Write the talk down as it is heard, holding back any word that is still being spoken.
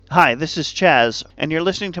Hi, this is Chaz, and you're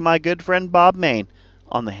listening to my good friend Bob Main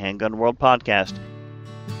on the Handgun World Podcast.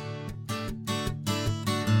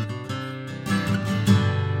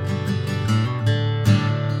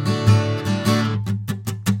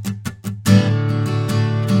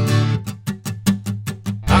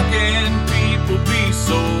 How can people be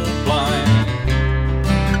so blind?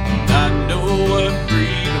 I know what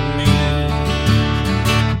freedom means.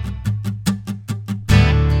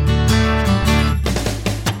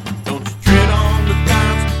 Don't you tread on the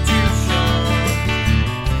Constitution.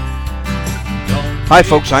 Hi,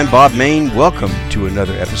 folks. I'm Bob Main. Welcome to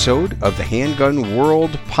another episode of the Handgun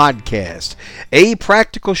World Podcast, a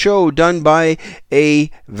practical show done by a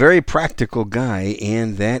very practical guy,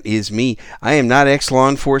 and that is me. I am not ex-law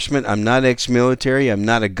enforcement. I'm not ex-military. I'm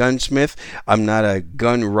not a gunsmith. I'm not a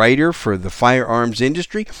gun writer for the firearms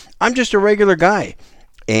industry. I'm just a regular guy.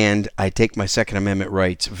 And I take my Second Amendment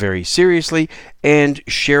rights very seriously and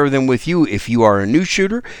share them with you. If you are a new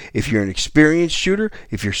shooter, if you're an experienced shooter,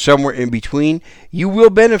 if you're somewhere in between, you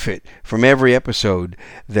will benefit from every episode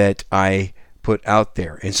that I put out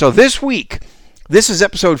there. And so this week, this is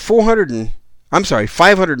episode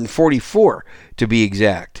 544 to be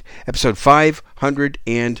exact. Episode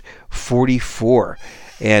 544.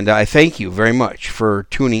 And I thank you very much for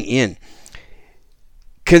tuning in.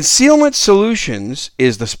 Concealment Solutions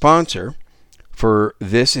is the sponsor for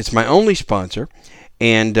this. It's my only sponsor,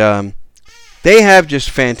 and they have just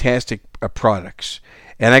fantastic products.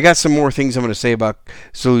 And I got some more things I'm going to say about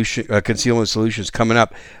Concealment Solutions coming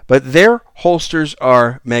up, but their holsters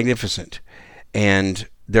are magnificent, and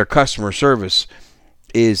their customer service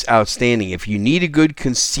is outstanding. If you need a good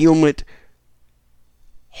concealment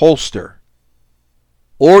holster,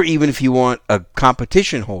 or even if you want a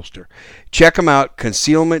competition holster, check them out,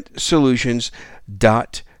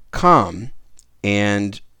 concealmentsolutions.com.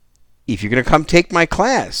 And if you're going to come take my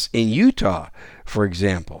class in Utah, for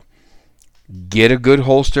example, get a good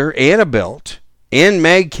holster and a belt and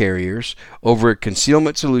mag carriers over at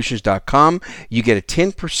concealmentsolutions.com. You get a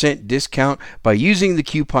 10% discount by using the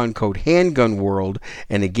coupon code HandgunWorld.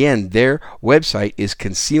 And again, their website is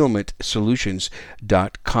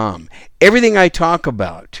concealmentsolutions.com. Everything I talk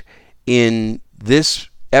about in this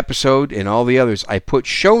episode and all the others, I put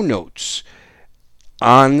show notes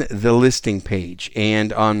on the listing page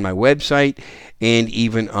and on my website and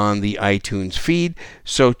even on the iTunes feed.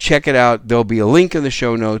 So check it out. There'll be a link in the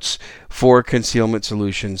show notes for Concealment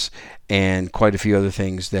Solutions and quite a few other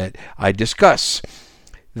things that I discuss.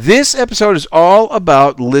 This episode is all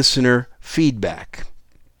about listener feedback.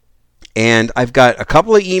 And I've got a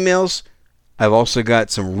couple of emails. I've also got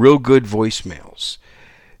some real good voicemails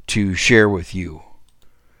to share with you.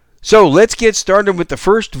 So let's get started with the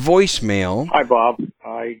first voicemail. Hi, Bob.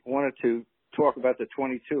 I wanted to talk about the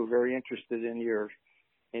 22. Very interested in your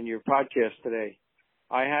podcast today.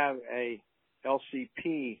 I have a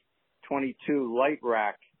LCP 22 light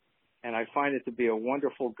rack, and I find it to be a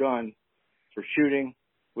wonderful gun for shooting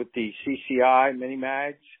with the CCI mini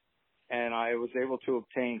mags. And I was able to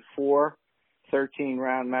obtain 4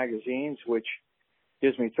 13-round magazines, which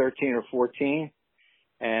gives me 13 or 14.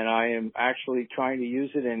 And I am actually trying to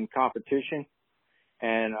use it in competition.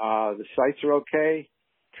 And the sights are okay,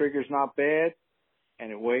 trigger's not bad,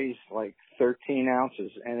 and it weighs like 13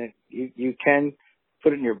 ounces. And you can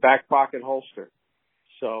put it in your back pocket holster.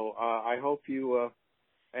 So I hope you,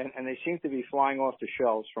 and they seem to be flying off the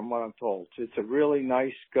shelves from what I'm told. It's a really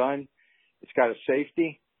nice gun. It's got a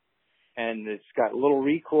safety, and it's got a little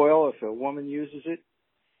recoil if a woman uses it.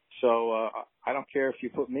 So I don't care if you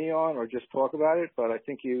put me on or just talk about it, but I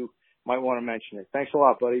think you might want to mention it. Thanks a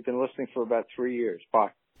lot, buddy. Been listening for about 3 years.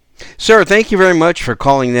 Bye. Sir, thank you very much for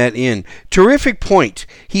calling that in. Terrific point.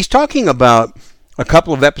 He's talking about a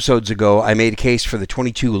couple of episodes ago, I made a case for the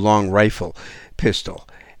 22 long rifle pistol.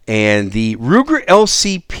 And the Ruger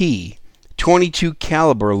LCP 22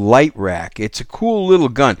 caliber light rack. It's a cool little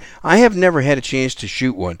gun. I have never had a chance to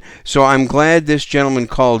shoot one, so I'm glad this gentleman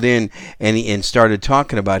called in and started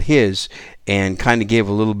talking about his and kind of gave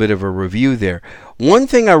a little bit of a review there. One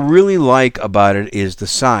thing I really like about it is the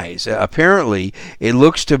size. Apparently, it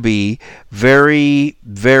looks to be very,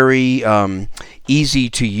 very easy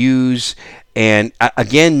to use, and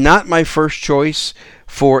again, not my first choice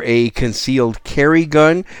for a concealed carry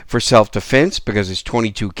gun for self-defense because it's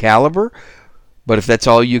 22 caliber. But if that's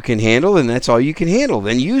all you can handle, then that's all you can handle.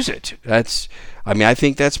 Then use it. I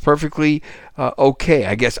think that's perfectly okay.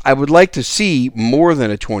 I guess I would like to see more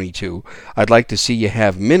than a 22. I'd like to see you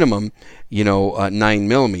have minimum,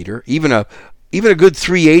 9mm, even a good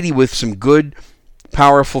 380 with some good,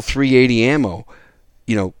 powerful 380 ammo,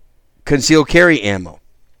 concealed carry ammo.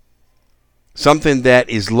 something that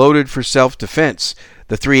is loaded for self-defense,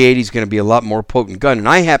 the 380 is going to be a lot more potent gun. And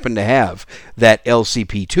I happen to have that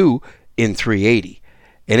LCP2 in 380,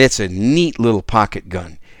 and it's a neat little pocket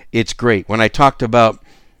gun. It's great. When I talked about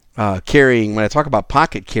when I talk about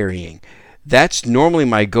pocket carrying, that's normally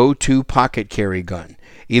my go-to pocket carry gun.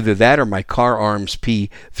 Either that or my Car Arms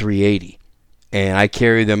P380. And I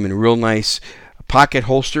carry them in real nice pocket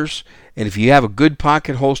holsters. And if you have a good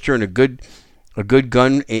pocket holster and a good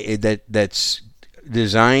gun that's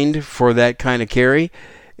designed for that kind of carry,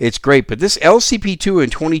 it's great. But this LCP2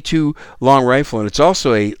 and 22 long rifle, and it's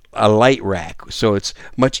also a light rack, so it's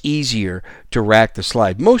much easier to rack the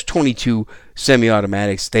slide. Most 22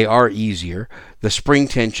 semi-automatics, they are easier. The spring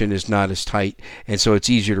tension is not as tight, and so it's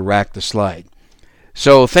easier to rack the slide.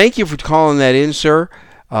 So thank you for calling that in, sir.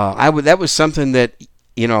 That was something that,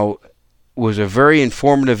 was a very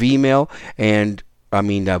informative email and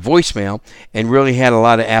voicemail, and really had a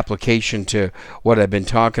lot of application to what I've been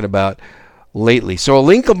talking about lately. So a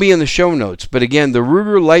link will be in the show notes. But again, the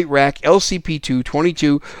Ruger Light Rack LCP2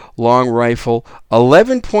 22 long rifle,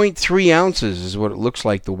 11.3 ounces is what it looks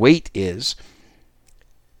like the weight is,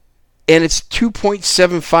 and it's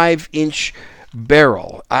 2.75 inch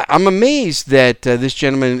barrel. I'm amazed that this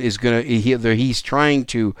gentleman is he's trying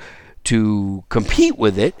to compete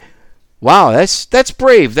with it. Wow, that's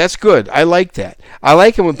brave. That's good. I like that. I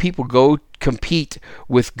like it when people go compete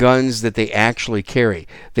with guns that they actually carry.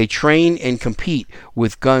 They train and compete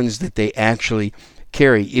with guns that they actually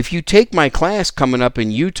carry. If you take my class coming up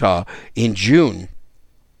in Utah in June,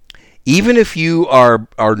 even if you are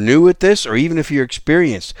new at this, or even if you're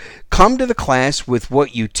experienced, come to the class with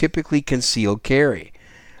what you typically concealed carry.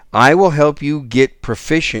 I will help you get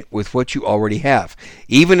proficient with what you already have,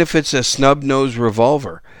 even if it's a snub-nosed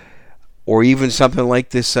revolver, or even something like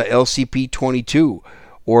this LCP-22,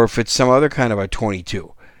 or if it's some other kind of a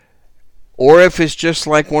 22, or if it's just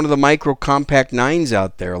like one of the micro compact 9s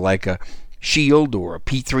out there, like a Shield or a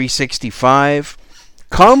P365.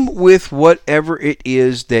 Come with whatever it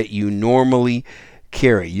is that you normally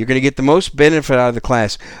carry. You're going to get the most benefit out of the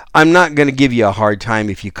class. I'm not going to give you a hard time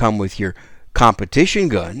if you come with your competition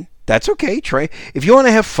gun. That's okay, Trey. If you want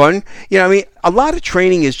to have fun, a lot of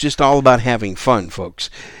training is just all about having fun, folks.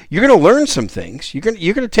 You're going to learn some things. You're going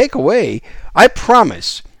to take away. I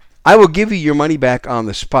promise, I will give you your money back on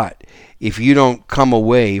the spot if you don't come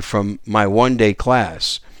away from my one-day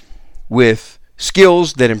class with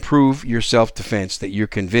skills that improve your self-defense that you're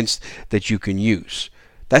convinced that you can use.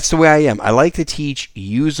 That's the way I am. I like to teach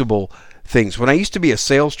usable things. When I used to be a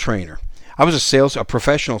sales trainer, I was a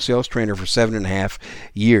professional sales trainer for 7.5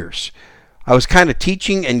 years. I was kind of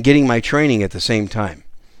teaching and getting my training at the same time.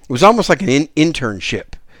 It was almost like an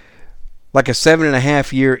internship, like a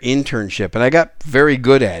 7.5-year internship, and I got very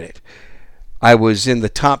good at it. I was in the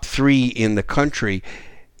top 3 in the country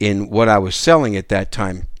in what I was selling at that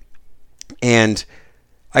time, and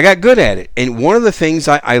I got good at it. And one of the things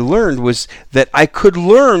I learned was that I could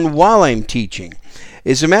learn while I'm teaching.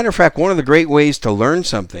 As a matter of fact, one of the great ways to learn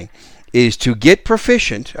something is to get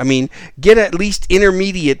proficient, get at least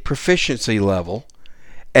intermediate proficiency level,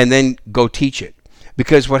 and then go teach it.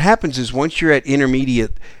 Because what happens is once you're at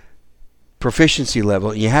intermediate proficiency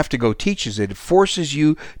level and you have to go teach it forces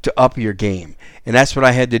you to up your game. And that's what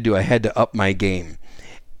I had to do. I had to up my game.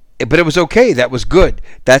 But it was okay. That was good.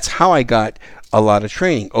 That's how I got a lot of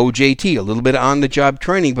training. OJT, a little bit of on-the-job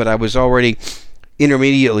training, but I was already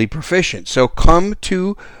intermediately proficient. So come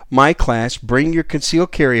to my class, bring your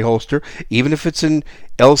concealed carry holster, even if it's an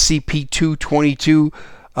LCP-222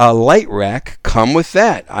 light rack, come with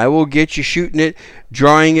that. I will get you shooting it,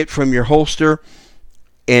 drawing it from your holster,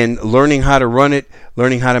 and learning how to run it,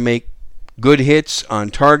 learning how to make good hits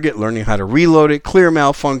on target, learning how to reload it, clear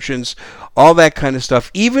malfunctions, all that kind of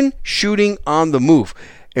stuff, even shooting on the move.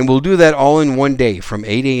 And we'll do that all in one day from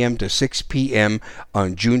 8 a.m. to 6 p.m.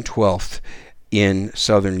 on June 12th in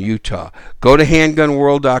southern Utah. Go to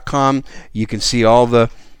handgunworld.com. You can see all the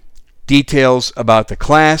details about the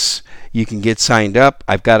class. You can get signed up.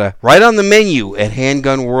 I've got right on the menu at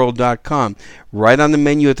handgunworld.com, right on the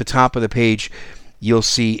menu at the top of the page, you'll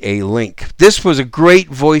see a link. This was a great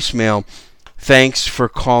voicemail. Thanks for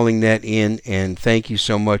calling that in, and thank you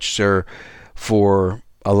so much, sir, for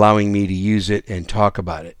allowing me to use it and talk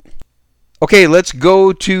about it. Okay, let's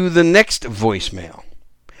go to the next voicemail.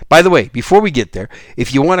 By the way, before we get there,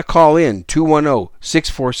 if you want to call in,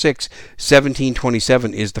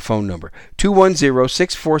 210-646-1727 is the phone number.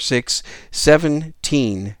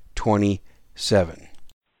 210-646-1727.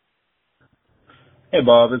 Hey,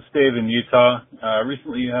 Bob. It's Dave in Utah.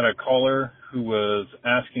 Recently you had a caller who was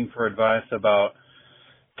asking for advice about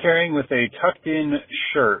carrying with a tucked-in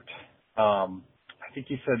shirt. I think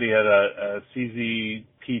you said he had a CZ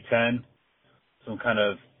P10, some kind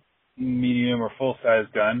of medium or full-size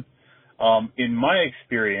gun. In my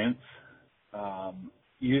experience,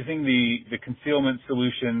 using the Concealment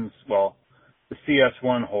Solutions, well, the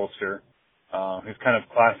CS1 holster, his kind of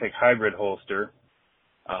classic hybrid holster,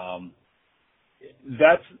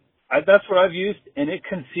 that's what I've used, and it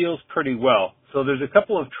conceals pretty well. So there's a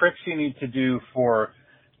couple of tricks you need to do for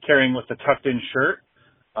carrying with the tucked-in shirt.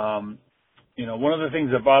 One of the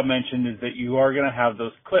things that Bob mentioned is that you are going to have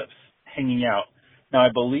those clips hanging out. Now, I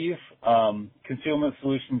believe Concealment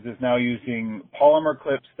Solutions is now using polymer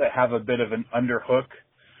clips that have a bit of an underhook,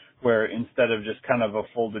 where instead of just kind of a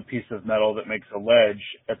folded piece of metal that makes a ledge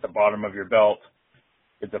at the bottom of your belt,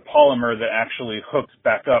 it's a polymer that actually hooks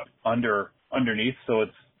back up underneath, so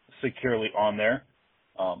it's securely on there.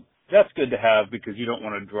 That's good to have because you don't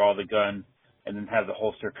want to draw the gun and then have the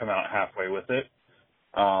holster come out halfway with it.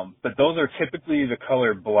 But those are typically the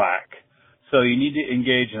color black. So you need to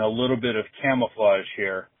engage in a little bit of camouflage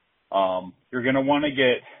here. You're going to want to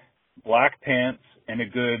get black pants and a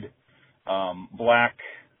good black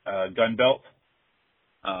gun belt.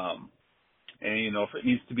 And if it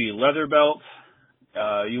needs to be a leather belt,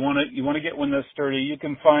 you want to get one that's sturdy. You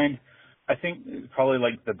can find, I think, probably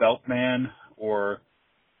like the Beltman or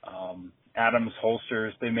Adams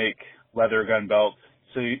holsters. They make leather gun belts.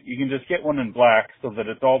 So you can just get one in black so that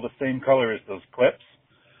it's all the same color as those clips.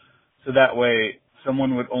 So that way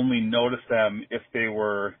someone would only notice them if they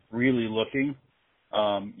were really looking.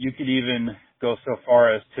 You could even go so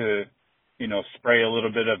far as to, spray a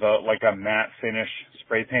little bit of a matte finish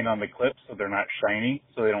spray paint on the clips so they're not shiny,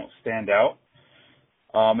 so they don't stand out.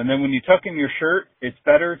 And then when you tuck in your shirt, it's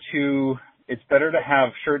better to have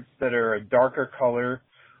shirts that are a darker color,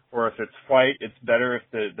 or if it's white, it's better if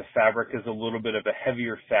the fabric is a little bit of a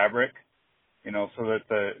heavier fabric, so that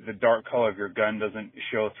the dark color of your gun doesn't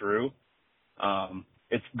show through.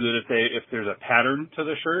 It's good if there's a pattern to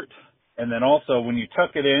the shirt. And then also when you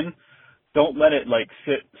tuck it in, don't let it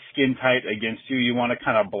sit skin tight against you. You want to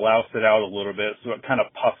kind of blouse it out a little bit so it kind of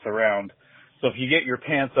puffs around. So if you get your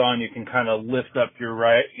pants on, you can kind of lift up your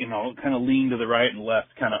right, kind of lean to the right and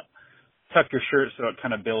left, kind of tuck your shirt so it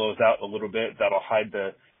kind of billows out a little bit. That'll hide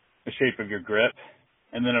the shape of your grip.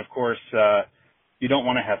 And then of course, you don't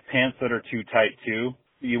want to have pants that are too tight too.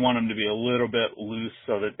 You want them to be a little bit loose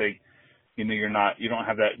so that they, you don't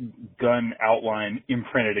have that gun outline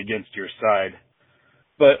imprinted against your side.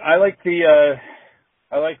 But I like the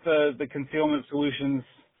Concealment Solutions,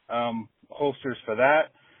 holsters for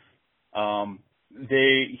that.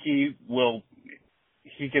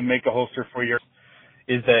 He can make a holster for you.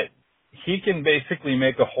 Is that he can basically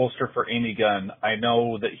make a holster for any gun. I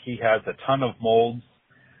know that he has a ton of molds,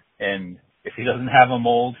 and if he doesn't have a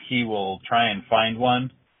mold, he will try and find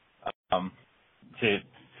one.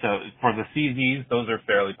 So for the CZs, those are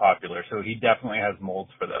fairly popular. So he definitely has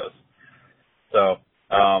molds for those. So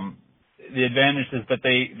the advantage is that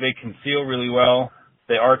they conceal really well.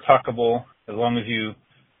 They are tuckable. As long as you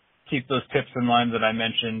keep those tips in line that I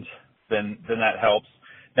mentioned, then that helps.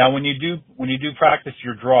 Now, when you do practice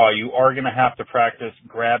your draw, you are going to have to practice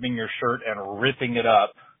grabbing your shirt and ripping it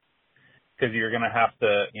up, because you're going to have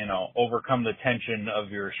to, overcome the tension of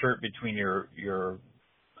your shirt between your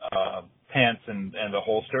pants and the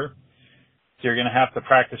holster. So you're going to have to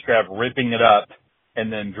practice ripping it up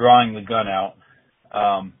and then drawing the gun out.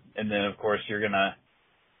 And then, of course, you're going to,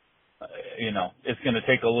 it's going to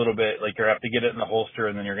take a little bit, you have to get it in the holster,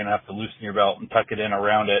 and then you're going to have to loosen your belt and tuck it in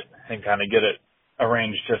around it and kind of get it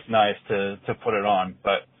arranged just nice to put it on.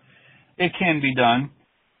 But it can be done.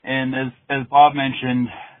 And as Bob mentioned,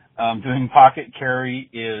 doing pocket carry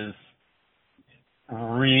is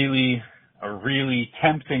really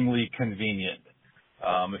temptingly convenient.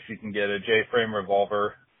 If you can get a J-frame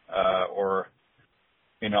revolver, or,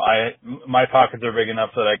 my pockets are big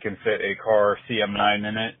enough that I can fit a Car CM9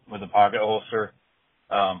 in it with a pocket holster.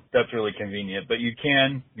 That's really convenient, but you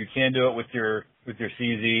can do it with your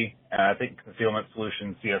CZ, and I think Concealment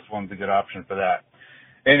Solutions CS1's a good option for that.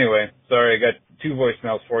 Anyway, sorry, I got 2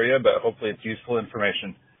 voicemails for you, but hopefully it's useful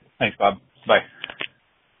information. Thanks, Bob. Bye.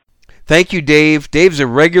 Thank you, Dave. Dave's a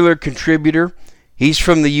regular contributor. He's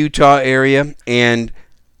from the Utah area, and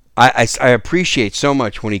I appreciate so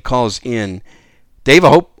much when he calls in. Dave, I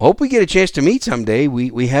hope we get a chance to meet someday.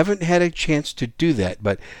 We haven't had a chance to do that,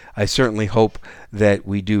 but I certainly hope that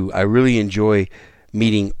we do. I really enjoy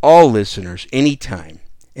meeting all listeners anytime,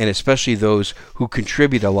 and especially those who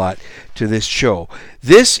contribute a lot to this show.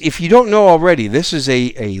 This, if you don't know already, this is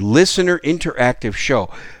a listener interactive show.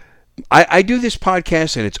 I do this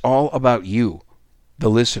podcast, and it's all about you, the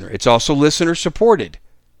listener. It's also listener supported.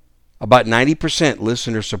 about 90%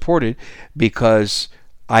 listener supported, because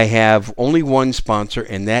I have only one sponsor,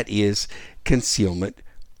 and that is Concealment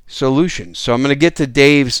Solutions. So I'm going to get to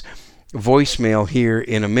Dave's voicemail here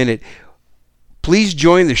in a minute. Please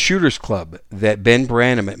join the Shooters Club that Ben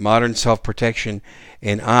Branham at Modern Self-Protection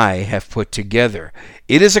and I have put together.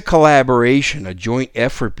 It is a collaboration, a joint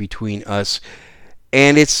effort between us,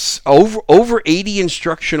 and it's over 80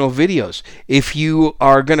 instructional videos. If you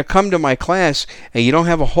are going to come to my class and you don't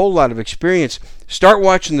have a whole lot of experience, start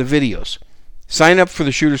watching the videos. Sign up for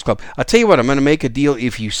the Shooters Club. I'll tell you what, I'm going to make a deal.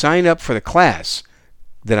 If you sign up for the class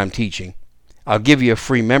that I'm teaching, I'll give you a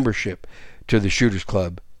free membership to the Shooters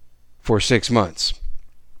Club for 6 months.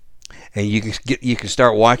 And you can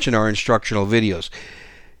start watching our instructional videos.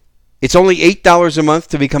 It's only $8 a month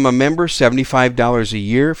to become a member, $75 a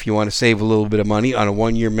year if you want to save a little bit of money on a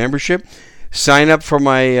 1-year membership. Sign up for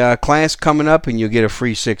my class coming up and you'll get a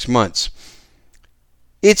free 6 months.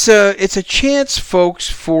 It's a chance, folks,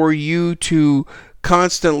 for you to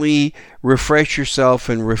constantly refresh yourself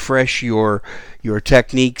and refresh your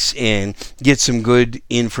techniques and get some good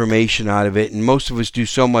information out of it. And most of us do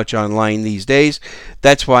so much online these days.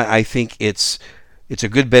 That's why I think it's a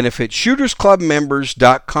good benefit.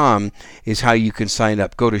 ShootersClubMembers.com is how you can sign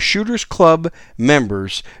up. Go to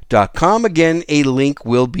ShootersClubMembers.com. Again, a link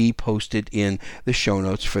will be posted in the show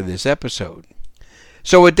notes for this episode.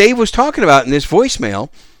 So what Dave was talking about in this voicemail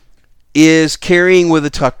is carrying with a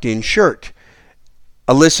tucked-in shirt.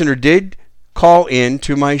 A listener did call in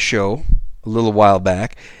to my show a little while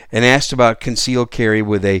back and asked about concealed carry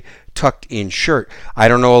with a tucked-in shirt. I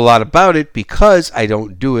don't know a lot about it because I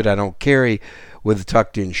don't do it. I don't carry with a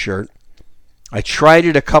tucked-in shirt. I tried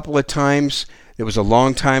it a couple of times. It was a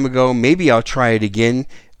long time ago. Maybe I'll try it again.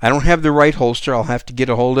 I don't have the right holster. I'll have to get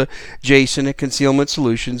a hold of Jason at Concealment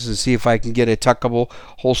Solutions and see if I can get a tuckable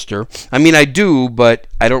holster. I mean, I do, but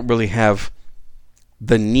I don't really have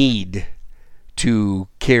the need to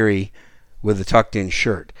carry with a tucked-in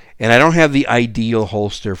shirt. And I don't have the ideal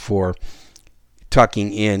holster for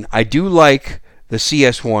tucking in. I do like the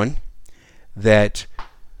CS1 that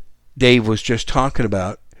Dave was just talking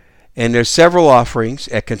about. And there's several offerings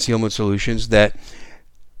at Concealment Solutions that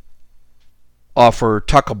offer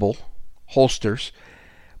tuckable holsters.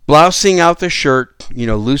 Blousing out the shirt,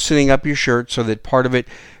 loosening up your shirt so that part of it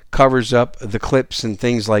covers up the clips and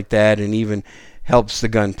things like that, and even helps the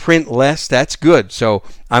gun print less. That's good. So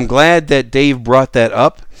I'm glad that Dave brought that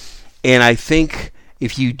up. And I think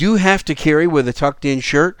if you do have to carry with a tucked-in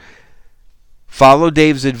shirt, follow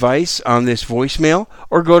Dave's advice on this voicemail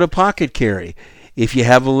or go to pocket carry. If you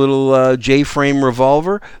have a little J-frame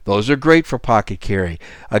revolver, those are great for pocket carry.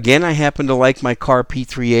 Again, I happen to like my Car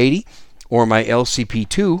P380 or my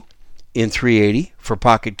LCP2 in 380 for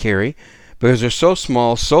pocket carry because they're so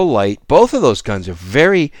small, so light. Both of those guns are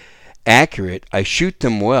very accurate. I shoot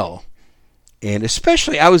them well. And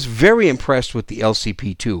especially, I was very impressed with the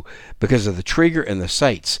LCP2 because of the trigger and the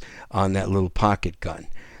sights on that little pocket gun.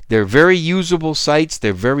 They're very usable sights.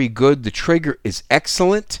 They're very good. The trigger is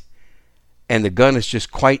excellent. And the gun is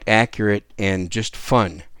just quite accurate and just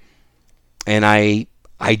fun. And I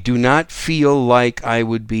do not feel like I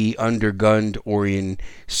would be undergunned or in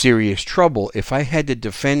serious trouble if I had to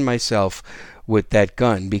defend myself with that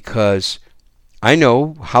gun, because I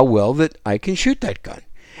know how well that I can shoot that gun.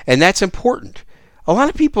 And that's important. A lot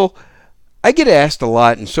of people, I get asked a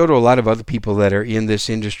lot, and so do a lot of other people that are in this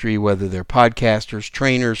industry, whether they're podcasters,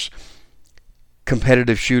 trainers,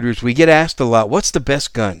 competitive shooters. We get asked a lot, what's the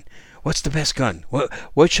best gun? What's the best gun?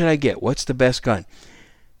 What should I get? What's the best gun?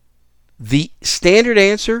 The standard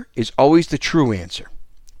answer is always the true answer.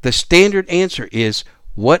 The standard answer is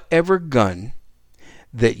whatever gun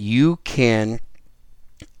that you can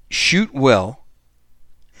shoot well,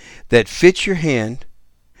 that fits your hand,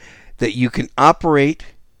 that you can operate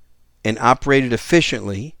and operate it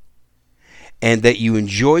efficiently, and that you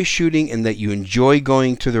enjoy shooting and that you enjoy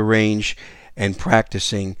going to the range and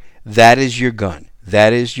practicing. That is your gun.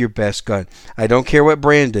 That is your best gun. I don't care what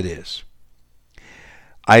brand it is.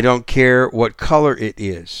 I don't care what color it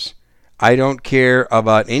is. I don't care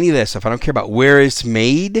about any of that stuff. I don't care about where it's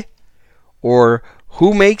made or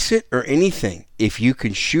who makes it or anything. If you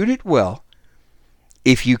can shoot it well,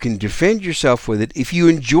 if you can defend yourself with it, if you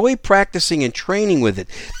enjoy practicing and training with it,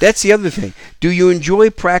 that's the other thing. Do you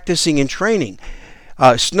enjoy practicing and training?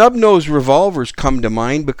 Snub-nosed revolvers come to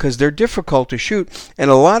mind because they're difficult to shoot, and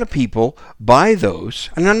a lot of people buy those.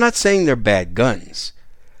 And I'm not saying they're bad guns.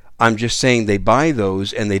 I'm just saying they buy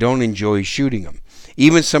those and they don't enjoy shooting them.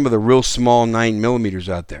 Even some of the real small 9mm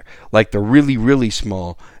out there, like the really, really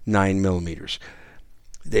small 9mm,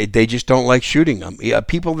 they just don't like shooting them.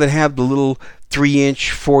 People that have the little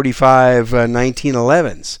 3-inch 45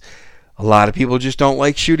 1911s. A lot of people just don't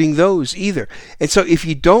like shooting those either. And so if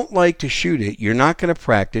you don't like to shoot it, you're not going to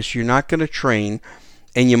practice, you're not going to train,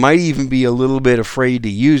 and you might even be a little bit afraid to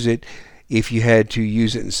use it if you had to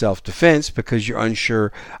use it in self-defense because you're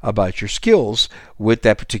unsure about your skills with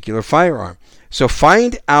that particular firearm. So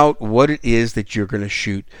find out what it is that you're going to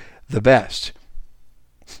shoot the best.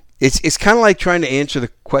 It's kind of like trying to answer the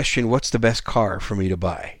question, what's the best car for me to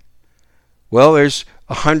buy? Well, there's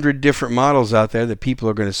 100 different models out there that people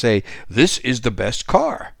are going to say, this is the best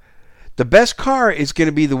car. The best car is going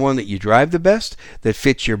to be the one that you drive the best, that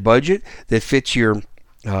fits your budget, that fits your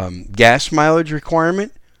gas mileage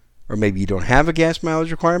requirement, or maybe you don't have a gas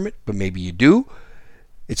mileage requirement, but maybe you do.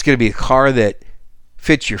 It's going to be a car that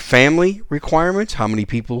fits your family requirements. How many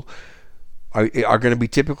people are going to be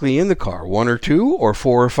typically in the car? 1 or 2 or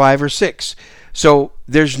 4 or 5 or 6. So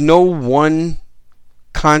there's no one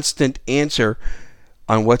constant answer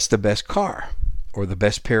on what's the best car or the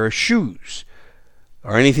best pair of shoes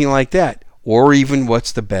or anything like that, or even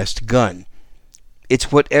what's the best gun.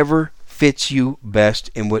 It's whatever fits you best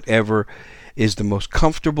and whatever is the most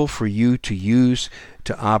comfortable for you to use,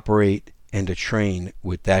 to operate, and to train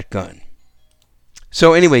with that gun.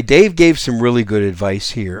 So anyway, Dave gave some really good advice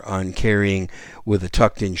here on carrying with a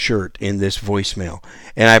tucked-in shirt in this voicemail,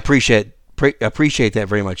 and I appreciate that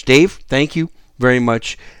very much. Dave, thank you very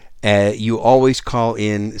much. You always call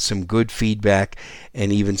in some good feedback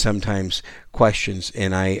and even sometimes questions,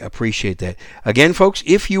 and I appreciate that. Again, folks,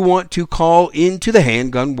 if you want to call into the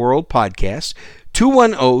Handgun World podcast,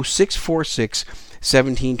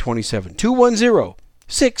 210-646-1727.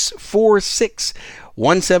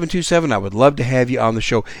 210-646-1727. I would love to have you on the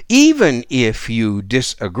show. Even if you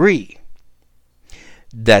disagree,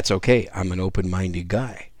 that's okay. I'm an open-minded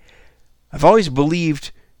guy. I've always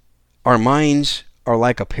believed our minds are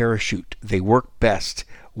like a parachute. They work best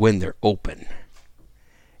when they're open.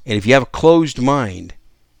 And if you have a closed mind,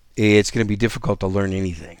 it's going to be difficult to learn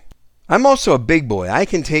anything. I'm also a big boy. I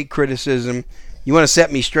can take criticism. You want to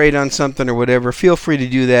set me straight on something or whatever, feel free to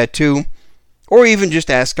do that too. Or even just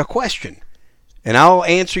ask a question. And I'll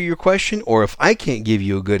answer your question, or if I can't give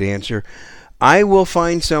you a good answer, I will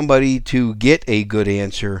find somebody to get a good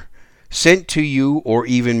answer sent to you, or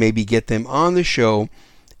even maybe get them on the show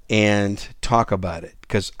and talk about it,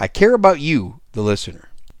 because I care about you, the listener.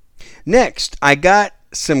 Next, I got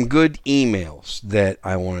some good emails that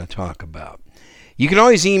I want to talk about. You can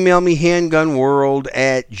always email me,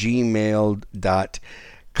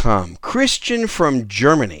 handgunworld@gmail.com. Christian from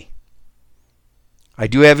Germany. I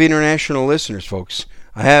do have international listeners, folks.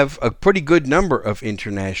 I have a pretty good number of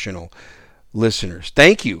international listeners.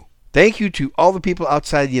 Thank you. Thank you to all the people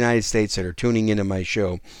outside the United States that are tuning into my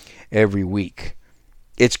show every week.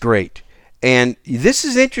 It's great. And this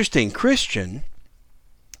is interesting. Christian,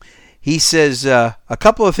 he says a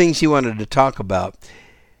couple of things he wanted to talk about.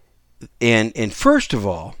 And first of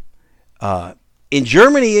all, in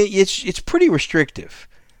Germany, it's pretty restrictive.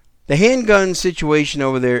 The handgun situation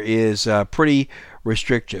over there is pretty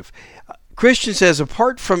restrictive. Christian says,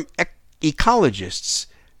 apart from ecologists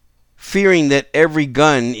fearing that every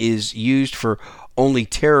gun is used for only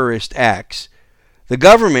terrorist acts, the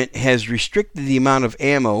government has restricted the amount of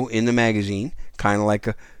ammo in the magazine, kind of like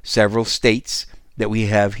several states that we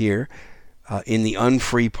have here in the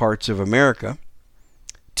unfree parts of America.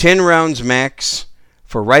 10 rounds max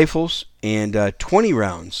for rifles and 20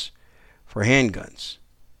 rounds for handguns.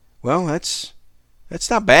 Well, that's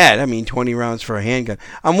not bad. I mean, 20 rounds for a handgun.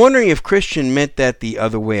 I'm wondering if Christian meant that the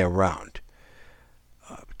other way around.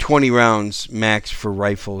 20 rounds max for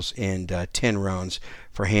rifles and 10 rounds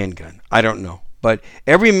for handgun. I don't know. But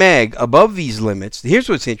every mag above these limits, here's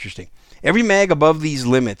what's interesting. Every mag above these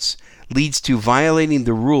limits leads to violating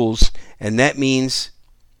the rules, and that means,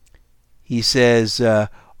 he says,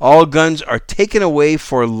 all guns are taken away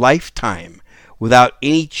for lifetime without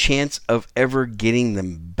any chance of ever getting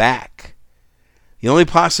them back. The only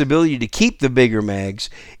possibility to keep the bigger mags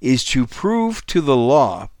is to prove to the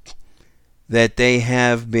law that they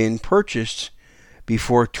have been purchased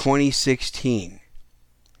before 2016.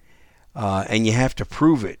 And you have to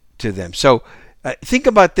prove it to them. So think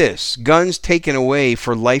about this. Guns taken away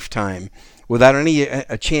for lifetime without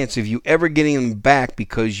a chance of you ever getting them back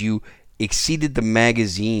because you exceeded the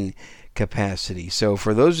magazine capacity. So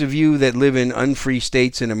for those of you that live in unfree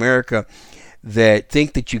states in America that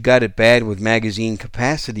think that you got it bad with magazine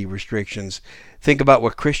capacity restrictions, think about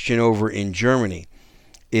what Christian over in Germany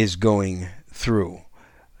is going through.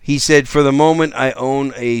 He said, for the moment, I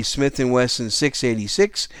own a Smith & Wesson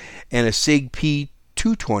 686 and a SIG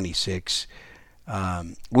P226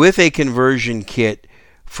 with a conversion kit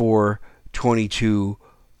for .22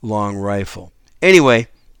 long rifle. Anyway,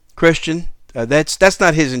 Christian, that's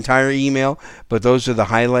not his entire email, but those are the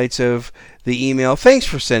highlights of the email. Thanks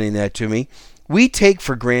for sending that to me. We take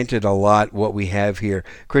for granted a lot what we have here.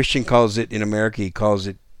 Christian calls it, in America, he calls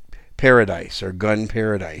it paradise or gun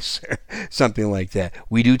paradise, something like that.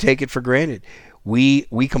 We do take it for granted. We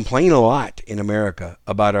complain a lot in America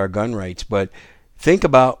about our gun rights, but think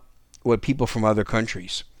about what people from other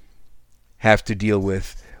countries have to deal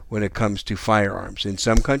with when it comes to firearms. In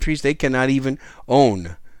some countries, they cannot even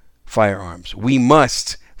own firearms. We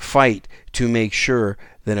must fight to make sure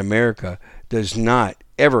that America does not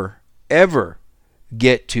ever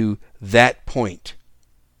get to that point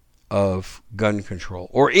of gun control,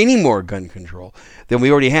 or any more gun control than we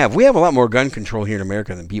already have. We have a lot more gun control here in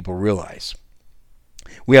America than people realize.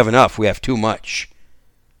 We have enough. We have too much.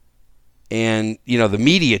 And, the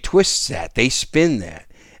media twists that. They spin that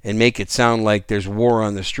and make it sound like there's war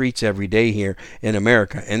on the streets every day here in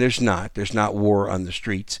America. And there's not. There's not war on the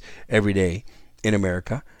streets every day in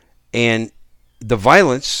America. And the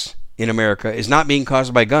violence in America is not being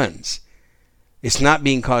caused by guns. It's not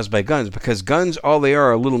being caused by guns, because guns, all they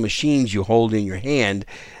are little machines you hold in your hand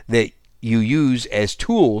that you use as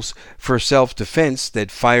tools for self-defense that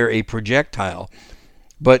fire a projectile.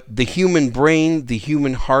 But the human brain, the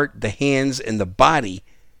human heart, the hands, and the body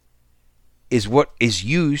is what is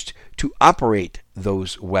used to operate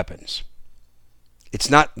those weapons. It's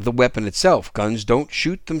not the weapon itself. Guns don't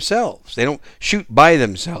shoot themselves. They don't shoot by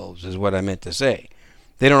themselves, is what I meant to say.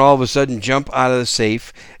 They don't all of a sudden jump out of the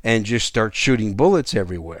safe and just start shooting bullets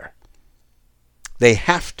everywhere. They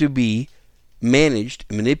have to be managed,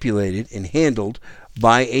 manipulated, and handled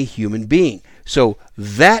by a human being. So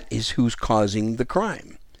that is who's causing the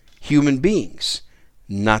crime. Human beings,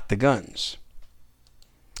 not the guns.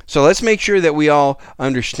 So let's make sure that we all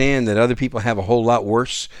understand that other people have a whole lot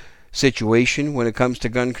worse situation when it comes to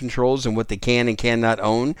gun controls and what they can and cannot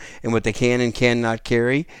own and what they can and cannot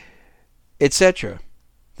carry, etc.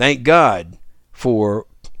 Thank God for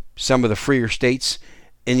some of the freer states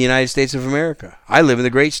in the United States of America. I live in the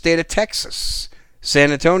great state of Texas,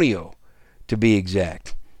 San Antonio, to be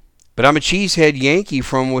exact. But I'm a cheesehead Yankee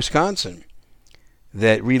from Wisconsin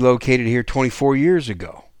that relocated here 24 years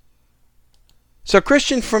ago. So,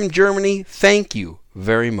 Christian from Germany, thank you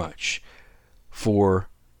very much for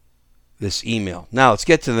this email. Now, let's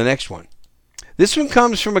get to the next one. This one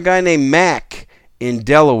comes from a guy named Mac in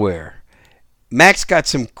Delaware. Mac's got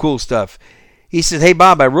some cool stuff. He says, "Hey,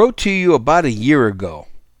 Bob, I wrote to you about a year ago,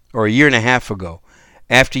 or a year and a half ago,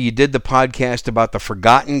 after you did the podcast about the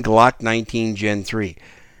forgotten Glock 19 Gen 3.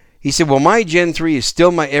 He said, well, my Gen 3 is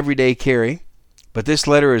still my everyday carry, but this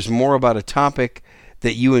letter is more about a topic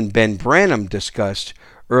that you and Ben Branham discussed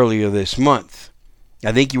earlier this month.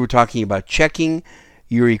 I think you were talking about checking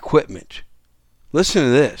your equipment. Listen to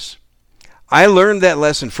this. I learned that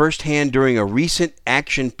lesson firsthand during a recent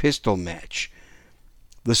action pistol match.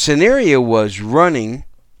 The scenario was running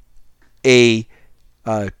a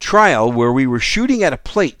trial where we were shooting at a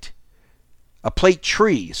plate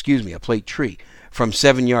tree from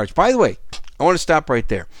 7 yards. By the way, I want to stop right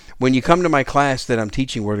there. When you come to my class that I'm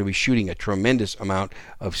teaching, we're going to be shooting a tremendous amount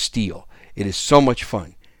of steel. It is so much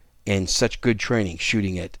fun and such good training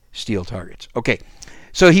shooting at steel targets. Okay,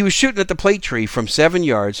 so he was shooting at the plate tree from 7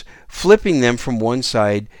 yards, flipping them from one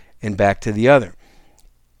side and back to the other.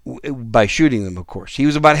 By shooting them, of course. He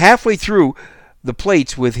was about halfway through the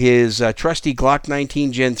plates with his trusty Glock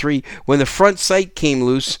 19 Gen 3 when the front sight came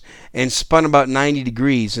loose and spun about 90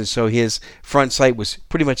 degrees, and so his front sight was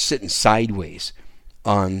pretty much sitting sideways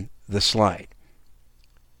on the slide.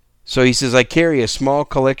 So he says, I carry a small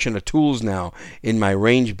collection of tools now in my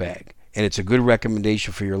range bag, and it's a good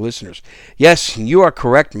recommendation for your listeners. Yes, you are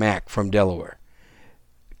correct, Mac from Delaware.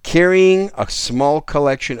 Carrying a small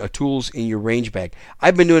collection of tools in your range bag.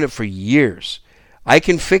 I've been doing it for years. I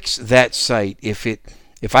can fix that sight.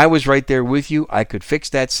 If I was right there with you, I could fix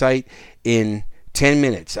that sight in 10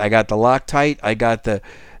 minutes. I got the Loctite. I got the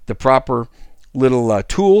proper little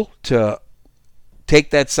tool to take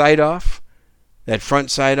that sight off, that front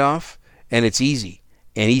sight off, and it's easy.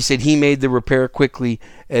 And he said he made the repair quickly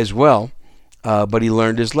as well, but he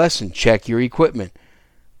learned his lesson. Check your equipment.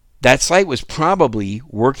 That sight was probably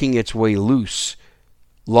working its way loose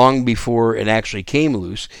long before it actually came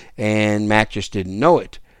loose, and Mac just didn't know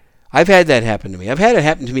it. I've had that happen to me. I've had it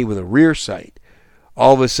happen to me with a rear sight.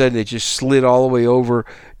 All of a sudden, it just slid all the way over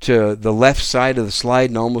to the left side of the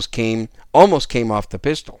slide and almost came off the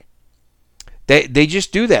pistol. They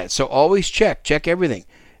just do that. So always check everything.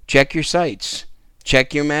 Check your sights.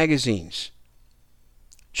 Check your magazines.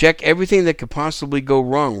 Check everything that could possibly go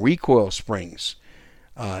wrong. Recoil springs.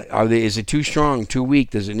 Is it too strong, too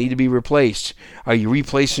weak? Does it need to be replaced? Are you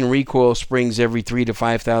replacing recoil springs every 3,000 to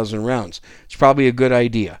 5,000 rounds? It's probably a good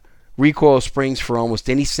idea. Recoil springs for almost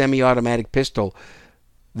any semi-automatic pistol,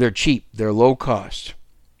 they're cheap, they're low cost.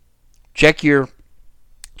 Check your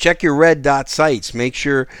red dot sights. Make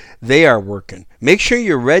sure they are working. Make sure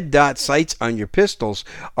your red dot sights on your pistols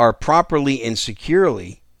are properly and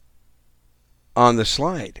securely on the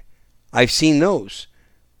slide. I've seen those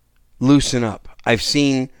loosen up. I've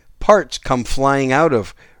seen parts come flying out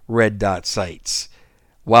of red dot sights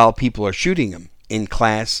while people are shooting them in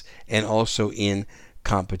class and also in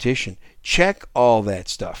competition. Check all that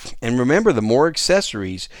stuff. And remember, the more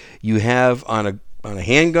accessories you have on a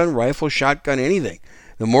handgun, rifle, shotgun, anything,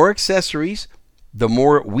 the more accessories, the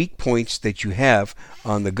more weak points that you have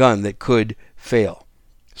on the gun that could fail.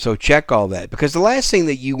 So check all that, because the last thing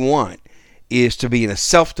that you want is to be in a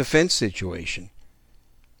self-defense situation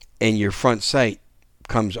and your front sight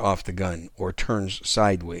comes off the gun or turns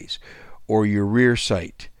sideways, or your rear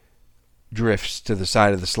sight drifts to the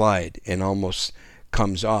side of the slide and almost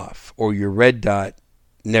comes off, or your red dot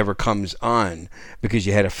never comes on because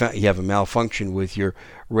you have a malfunction with your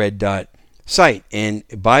red dot sight. And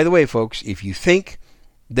by the way, folks, if you think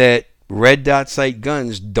that red dot sight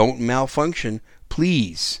guns don't malfunction,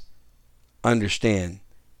 please understand,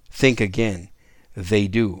 think again. They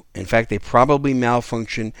do. In fact, they probably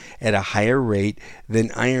malfunction at a higher rate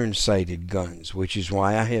than iron-sighted guns, which is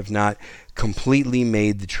why I have not completely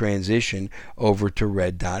made the transition over to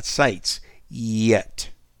red dot sights yet.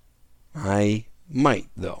 I might,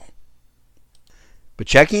 though. But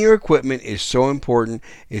checking your equipment is so important.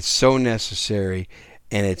 It's so necessary.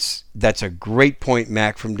 And that's a great point,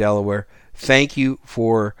 Mac from Delaware. Thank you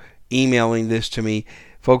for emailing this to me.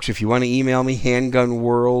 Folks, if you want to email me,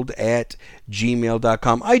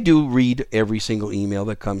 handgunworld@gmail.com. I do read every single email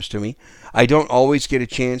that comes to me. I don't always get a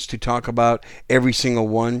chance to talk about every single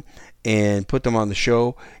one and put them on the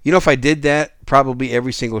show. You know, if I did that, probably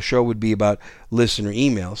every single show would be about listener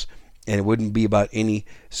emails, and it wouldn't be about any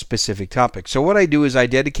specific topic. So what I do is I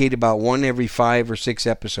dedicate about one every 5 or 6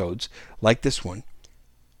 episodes, like this one,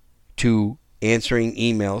 to answering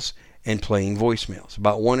emails and playing voicemails.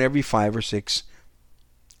 About one every 5 or 6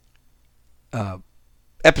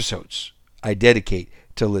 episodes I dedicate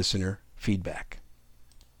to listener feedback.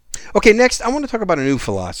 Okay, next I want to talk about a new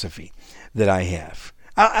philosophy that I have.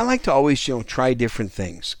 I like to always, try different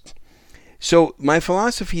things. So my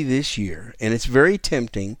philosophy this year, and it's very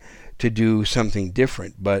tempting to do something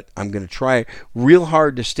different, but I'm going to try real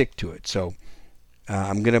hard to stick to it. So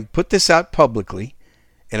I'm going to put this out publicly,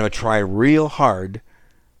 and I'm going to try real hard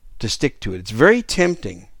to stick to it. It's very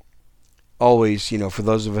tempting. Always, for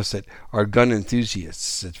those of us that are gun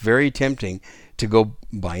enthusiasts, it's very tempting to go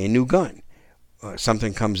buy a new gun.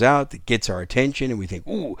 Something comes out that gets our attention and we think,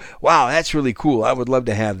 ooh, wow, that's really cool. I would love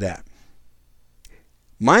to have that.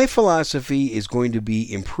 My philosophy is going to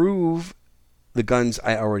be improve the guns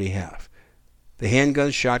I already have. The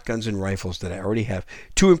handguns, shotguns, and rifles that I already have,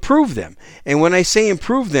 to improve them. And when I say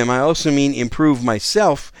improve them, I also mean improve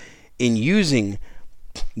myself in using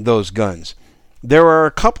those guns. There are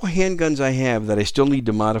a couple handguns I have that I still need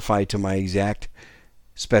to modify to my exact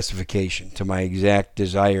specification, to my exact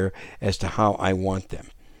desire as to how I want them.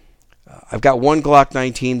 I've got one Glock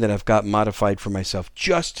 19 that I've got modified for myself,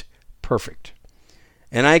 just perfect.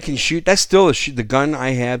 And I can shoot, that's still the gun I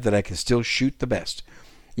have that I can still shoot the best.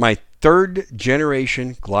 My 3rd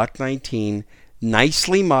generation Glock 19,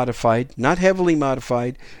 nicely modified, not heavily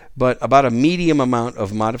modified, but about a medium amount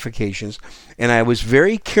of modifications. And I was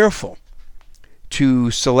very careful to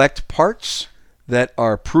select parts that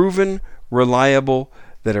are proven reliable,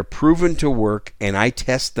 that are proven to work, and I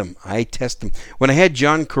test them. When I had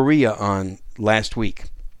John Correa on last week,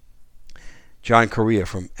 John Correa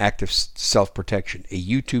from Active Self-Protection, a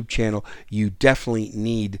YouTube channel you definitely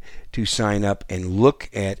need to sign up and look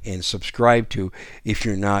at and subscribe to if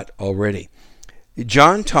you're not already.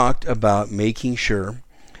 John talked about making sure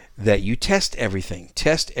that you test everything.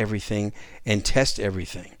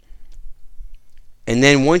 And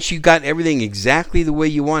then once you got everything exactly the way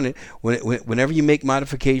you want it, whenever you make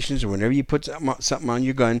modifications or whenever you put something on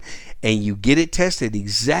your gun and you get it tested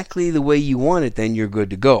exactly the way you want it, then you're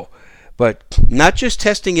good to go. But not just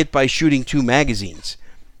testing it by shooting 2 magazines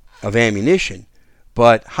of ammunition,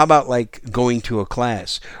 but how about like going to a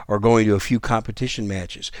class or going to a few competition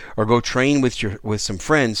matches or go train with some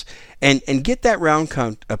friends and get that round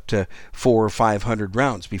count up to 400 or 500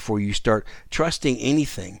 rounds before you start trusting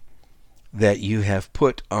anything that you have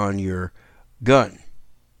put on your gun.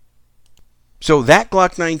 So that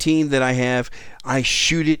Glock 19 that I have, I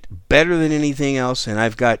shoot it better than anything else, and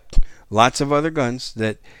I've got lots of other guns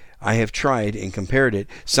that I have tried and compared it.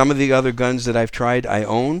 Some of the other guns that I've tried I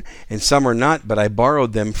own, and some are not, but I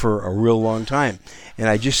borrowed them for a real long time.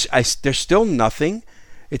 And there's still nothing.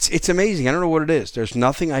 It's amazing. I don't know what it is. There's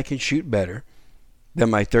nothing I can shoot better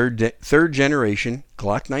than my third generation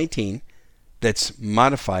Glock 19 that's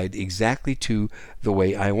modified exactly to the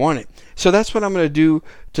way I want it. So that's what I'm going to do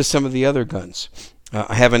to some of the other guns.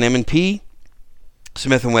 I have an M&P,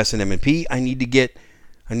 Smith & Wesson M&P. I need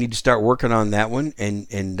to start working on that one,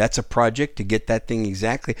 and that's a project to get that thing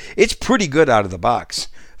exactly. It's pretty good out of the box,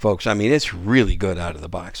 folks. I mean, it's really good out of the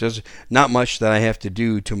box. There's not much that I have to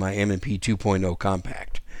do to my M&P 2.0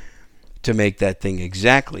 compact to make that thing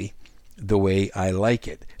exactly the way I like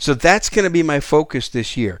it. So that's going to be my focus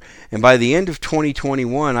this year. And by the end of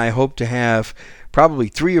 2021, I hope to have probably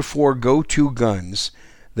 3 or 4 go-to guns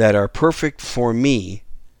that are perfect for me.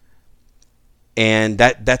 And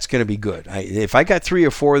that's going to be good. If I got 3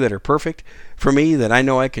 or 4 that are perfect for me, that I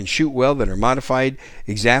know I can shoot well, that are modified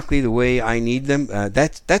exactly the way I need them,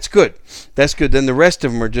 that's good. That's good. Then the rest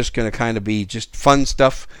of them are just going to kind of be just fun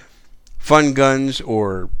stuff, fun guns,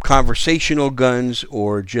 or conversational guns,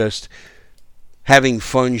 or just having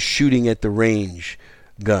fun shooting at the range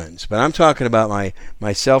guns. But I'm talking about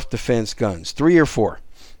my self-defense guns, 3 or 4.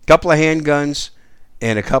 A couple of handguns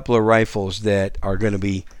and a couple of rifles that are going to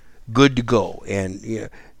be good to go. And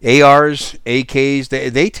ARs, AKs,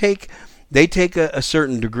 they take a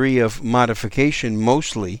certain degree of modification,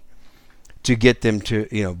 mostly to get them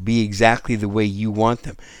to be exactly the way you want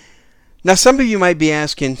them. Now, some of you might be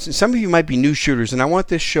asking, some of you might be new shooters, and I want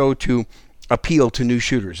this show to appeal to new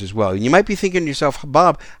shooters as well. And you might be thinking to yourself,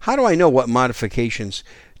 Bob, how do I know what modifications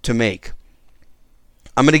to make?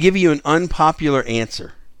 I'm going to give you an unpopular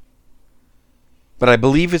answer, but I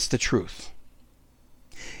believe it's the truth.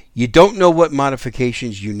 You don't know what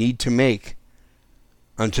modifications you need to make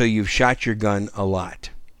until you've shot your gun a lot.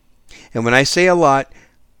 And when I say a lot,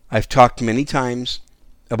 I've talked many times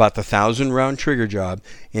about the 1,000-round trigger job.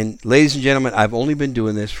 And ladies and gentlemen, I've only been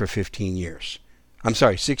doing this for 16 years.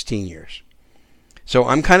 So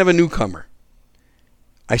I'm kind of a newcomer.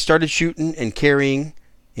 I started shooting and carrying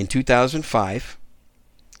in 2005.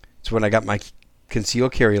 It's when I got my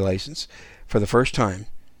concealed carry license for the first time.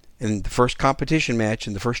 And the first competition match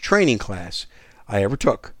and the first training class I ever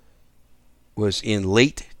took was in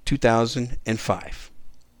late 2005.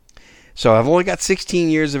 So I've only got 16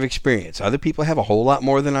 years of experience. Other people have a whole lot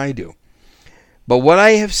more than I do. But what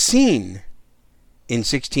I have seen in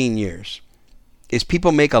 16 years is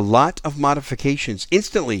people make a lot of modifications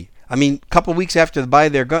instantly. I mean, a couple of weeks after they buy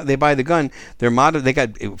the gun, they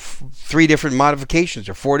got 3 different modifications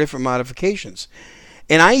or 4 different modifications.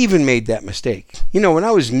 And I even made that mistake. When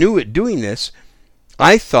I was new at doing this,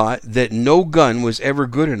 I thought that no gun was ever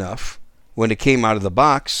good enough when it came out of the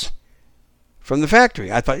box from the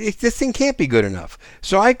factory. I thought, this thing can't be good enough.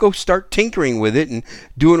 So I go start tinkering with it and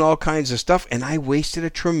doing all kinds of stuff, and I wasted a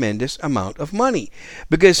tremendous amount of money.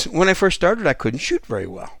 Because when I first started, I couldn't shoot very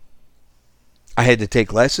well. I had to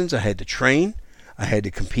take lessons, I had to train, I had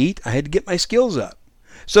to compete, I had to get my skills up.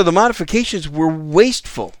 So the modifications were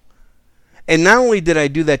wasteful. And not only did I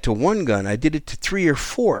do that to one gun, I did it to 3 or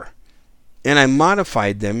 4. And I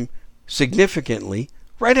modified them significantly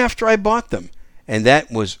right after I bought them. And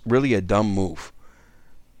that was really a dumb move.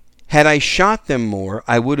 Had I shot them more,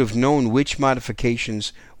 I would have known which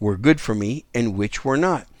modifications were good for me and which were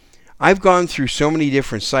not. I've gone through so many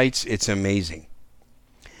different sites, it's amazing.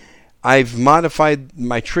 I've modified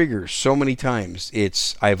my triggers so many times,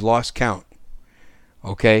 I've lost count.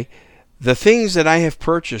 Okay? The things that I have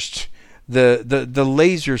purchased, the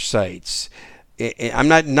laser sights, I'm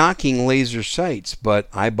not knocking laser sights, but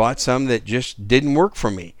I bought some that just didn't work for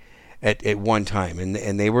me at one time,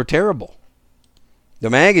 and they were terrible. The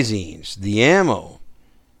magazines, the ammo,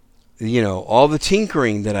 all the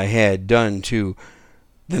tinkering that I had done to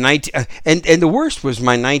the and the worst was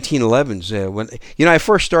my 1911s. When I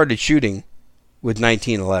first started shooting with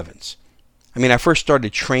 1911s. I mean, I first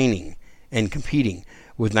started training and competing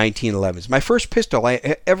with 1911s. My first pistol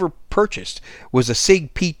I ever purchased was a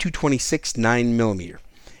Sig P226 9mm.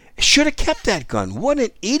 I should have kept that gun. What an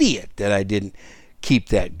idiot that I didn't keep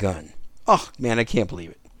that gun. Oh, man, I can't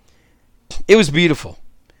believe it. It was beautiful.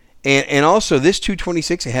 And also, this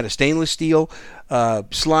 226, it had a stainless steel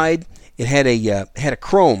slide. It had a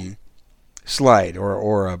chrome slide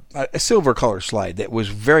or a silver color slide that was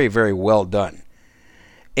very, very well done.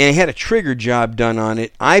 And it had a trigger job done on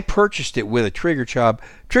it. I purchased it with a trigger job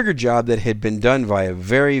that had been done by a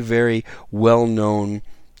very, very well-known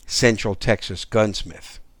Central Texas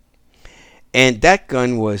gunsmith. And that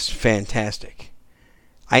gun was fantastic.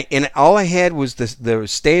 And all I had was the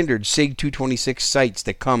standard SIG 226 sights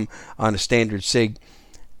that come on a standard SIG,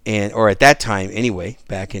 or at that time anyway,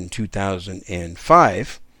 back in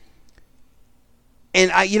 2005.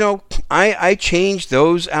 And I changed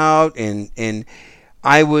those out, and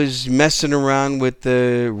I was messing around with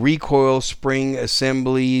the recoil spring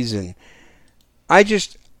assemblies, and I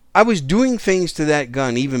was doing things to that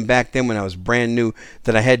gun even back then when I was brand new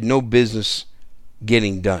that I had no business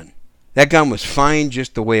getting done. That gun was fine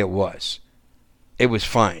just the way it was. It was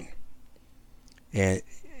fine. And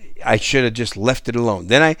I should have just left it alone.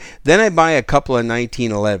 Then I buy a couple of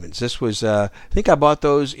 1911s. This was I think I bought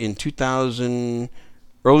those in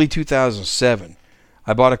early 2007.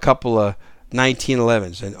 I bought a couple of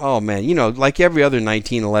 1911s, and oh man, like every other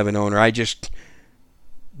 1911 owner, I just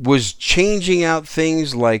was changing out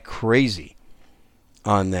things like crazy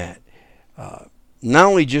on that. Not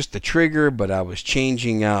only just the trigger, but I was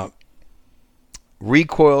changing out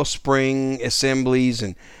recoil spring assemblies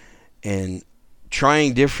and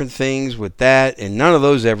trying different things with that, and none of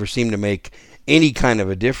those ever seemed to make any kind of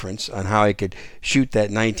a difference on how I could shoot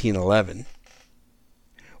that 1911.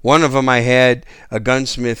 One of them I had a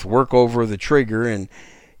gunsmith work over the trigger, and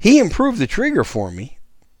he improved the trigger for me.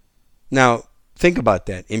 Now, think about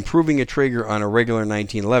that, improving a trigger on a regular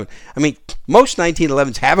 1911. I mean, most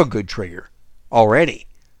 1911s have a good trigger already,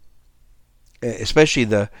 especially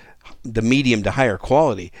the medium to higher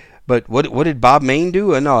quality. But what did Bob Mayne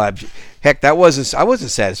do? No, I wasn't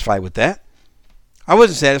satisfied with that. I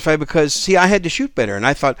wasn't satisfied because, see, I had to shoot better, and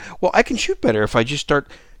I thought, well, I can shoot better if I just start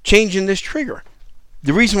changing this trigger.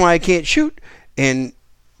 The reason why I can't shoot and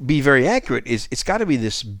be very accurate is it's got to be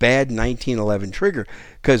this bad 1911 trigger,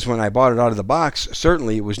 because when I bought it out of the box,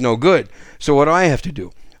 certainly it was no good. So what do I have to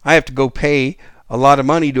do? I have to go pay a lot of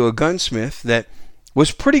money to a gunsmith that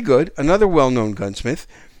was pretty good, another well-known gunsmith,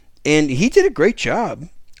 and he did a great job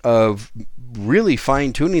of really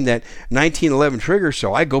fine-tuning that 1911 trigger.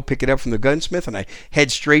 So I go pick it up from the gunsmith and I head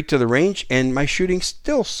straight to the range, and my shooting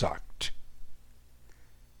still sucked.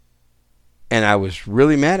 And I was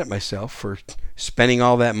really mad at myself for spending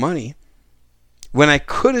all that money when I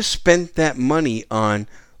could have spent that money on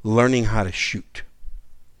learning how to shoot.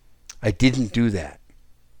 I didn't do that.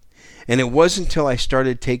 And it wasn't until I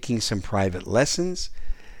started taking some private lessons,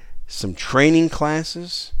 some training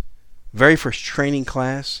classes. Very first training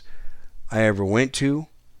class I ever went to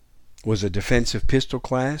was a defensive pistol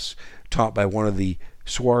class taught by one of the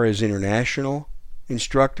Suarez International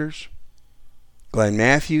instructors, Glenn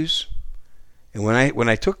Matthews. And when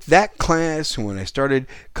I took that class, and when I started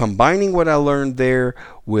combining what I learned there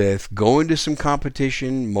with going to some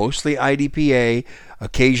competition, mostly IDPA,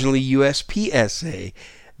 occasionally USPSA,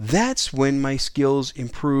 that's when my skills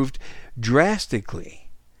improved drastically.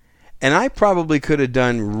 And I probably could have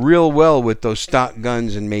done real well with those stock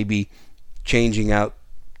guns and maybe changing out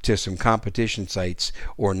to some competition sights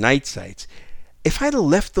or night sights if I'd have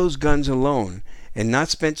left those guns alone and not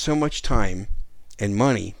spent so much time and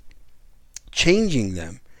money changing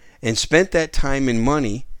them, and spent that time and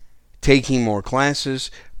money taking more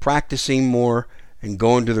classes, practicing more, and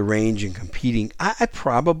going to the range and competing, I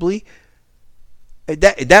probably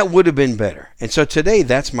that would have been better. And so today,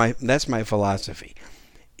 that's my philosophy.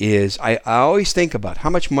 Is I always think about how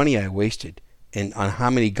much money I wasted and on how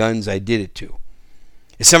many guns I did it to.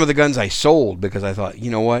 And some of the guns I sold because I thought,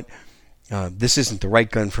 you know what, this isn't the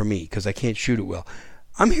right gun for me because I can't shoot it well.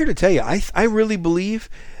 I'm here to tell you, I really believe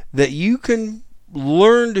that you can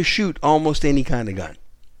learn to shoot almost any kind of gun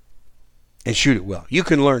and shoot it well. You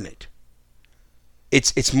can learn it.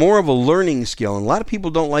 It's more of a learning skill, and a lot of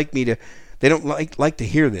people don't like to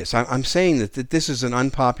hear this. I'm saying that this is an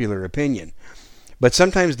unpopular opinion. But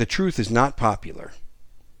sometimes the truth is not popular.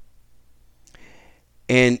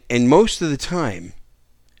 And most of the time,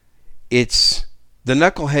 it's the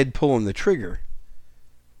knucklehead pulling the trigger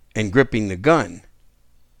and gripping the gun.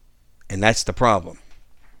 And that's the problem.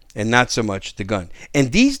 And not so much the gun.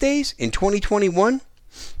 And these days, in 2021,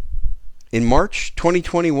 in March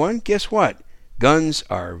 2021, guess what? Guns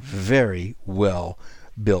are very well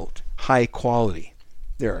built. High quality.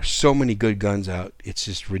 There are so many good guns out. It's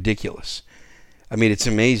just ridiculous. I mean, it's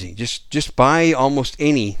amazing. Just buy almost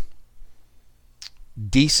any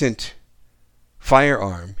decent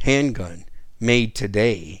firearm, handgun, made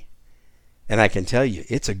today, and I can tell you,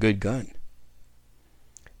 it's a good gun.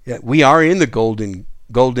 Yeah, we are in the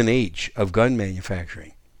golden age of gun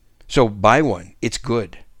manufacturing. So buy one. It's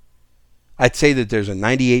good. I'd say that there's a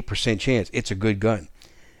 98% chance it's a good gun,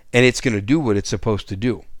 and it's going to do what it's supposed to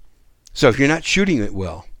do. So if you're not shooting it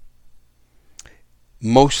well,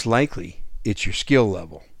 most likely it's your skill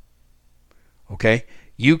level. Okay?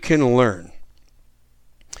 You can learn.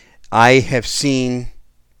 I have seen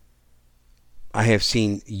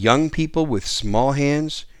young people with small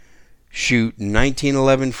hands shoot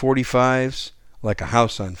 1911 45s like a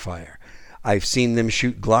house on fire. I've seen them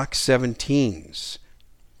shoot Glock 17s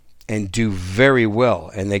and do very well,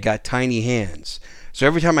 and they got tiny hands. So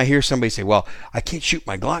every time I hear somebody say, well, I can't shoot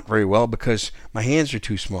my Glock very well because my hands are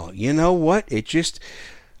too small. You know what?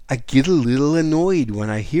 I get a little annoyed when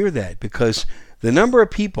I hear that, because the number of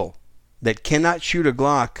people that cannot shoot a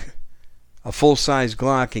Glock, a full-size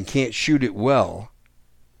Glock, and can't shoot it well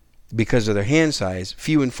because of their hand size,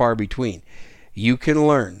 few and far between. You can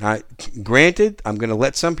learn. Now, granted, I'm going to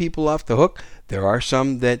let some people off the hook. There are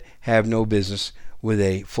some that have no business with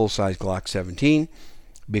a full-size Glock 17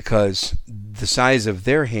 because the size of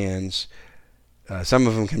their hands, some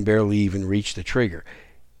of them can barely even reach the trigger.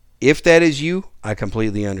 If that is you, I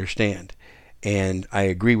completely understand, and I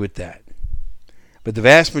agree with that. But the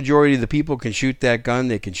vast majority of the people can shoot that gun.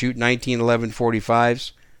 They can shoot 1911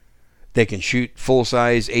 45s. They can shoot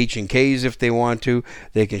full-size H&Ks if they want to.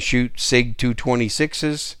 They can shoot SIG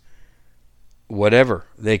 226s. Whatever.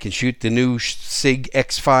 They can shoot the new SIG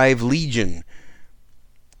X5 Legion,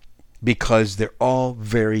 because they're all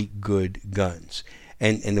very good guns.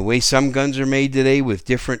 And the way some guns are made today with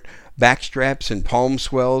different backstraps and palm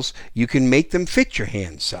swells, you can make them fit your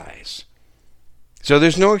hand size. So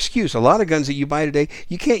there's no excuse. A lot of guns that you buy today,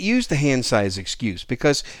 you can't use the hand size excuse,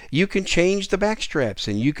 because you can change the backstraps,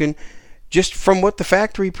 and you can, just from what the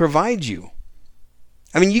factory provides you.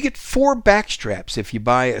 I mean, you get 4 backstraps if you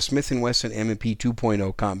buy a Smith & Wesson M&P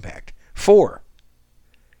 2.0 compact. 4.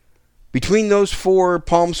 Between those 4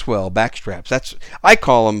 palm swell backstraps, I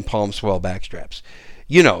call them palm swell backstraps.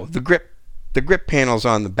 You know, the grip panels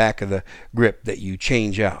on the back of the grip that you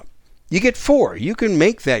change out. You get 4. You can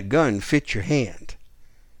make that gun fit your hand.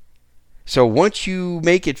 So once you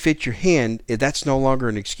make it fit your hand, that's no longer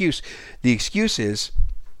an excuse. The excuse is,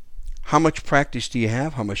 how much practice do you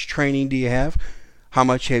have? How much training do you have? How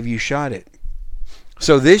much have you shot it?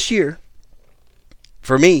 So this year,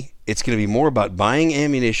 for me, it's going to be more about buying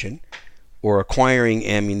ammunition or acquiring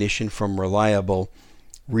ammunition from reliable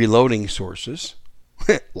reloading sources,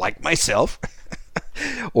 like myself,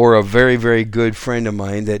 or a very, very good friend of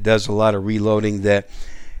mine that does a lot of reloading, that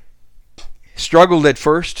struggled at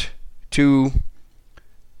first to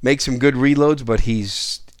make some good reloads, but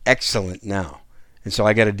he's excellent now. And so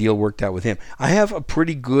I got a deal worked out with him. I have a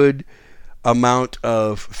pretty good amount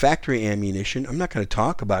of factory ammunition. I'm not going to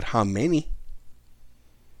talk about how many.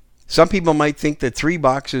 Some people might think that 3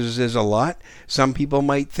 boxes is a lot. Some people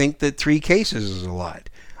might think that 3 cases is a lot.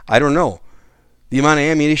 I don't know. The amount of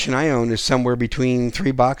ammunition I own is somewhere between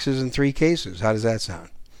 3 boxes and 3 cases. How does that sound?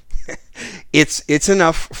 It's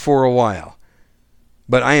enough for a while.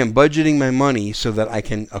 But I am budgeting my money so that I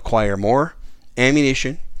can acquire more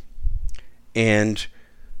ammunition and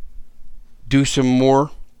do some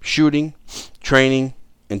more shooting, training,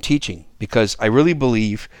 and teaching, because I really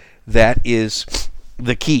believe that is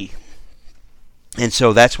the key. And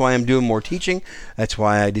so that's why I'm doing more teaching. That's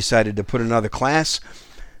why I decided to put another class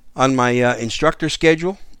on my instructor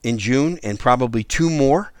schedule in June, and probably 2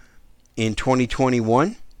 more in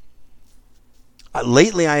 2021.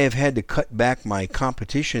 Lately, I have had to cut back my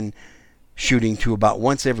competition shooting to about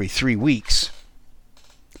once every 3 weeks.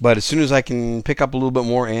 But as soon as I can pick up a little bit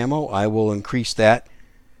more ammo, I will increase that.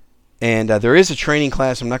 And there is a training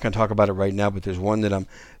class. I'm not going to talk about it right now, but there's one that I'm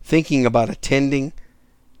thinking about attending.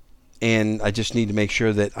 And I just need to make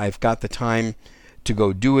sure that I've got the time to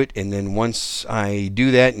go do it. And then once I do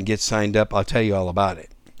that and get signed up, I'll tell you all about it.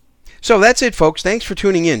 So that's it, folks. Thanks for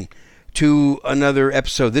tuning in to another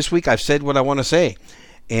episode. This week I've said what I want to say.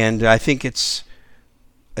 And I think it's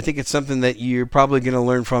something that you're probably going to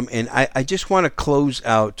learn from. And I just want to close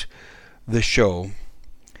out the show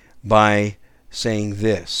by saying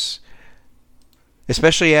this,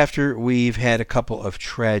 especially after we've had a couple of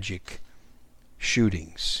tragic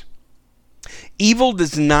shootings. Evil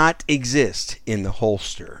does not exist in the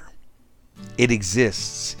holster. It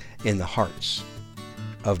exists in the hearts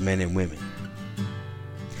of men and women.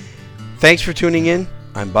 Thanks for tuning in.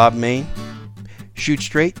 I'm Bob Mayne. Shoot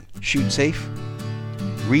straight, shoot safe.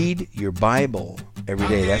 Read your Bible every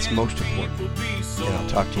day. That's most important. And I'll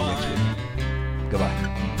talk to you next week. Goodbye.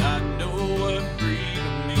 I know what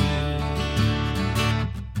freedom means.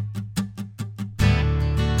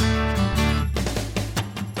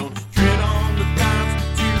 Don't you tread on the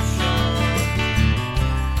Constitution.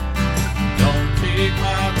 Don't take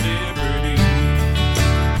my liberty.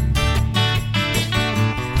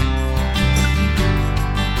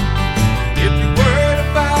 If you're worried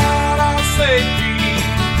about our safety,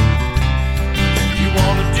 you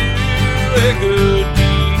want to do a good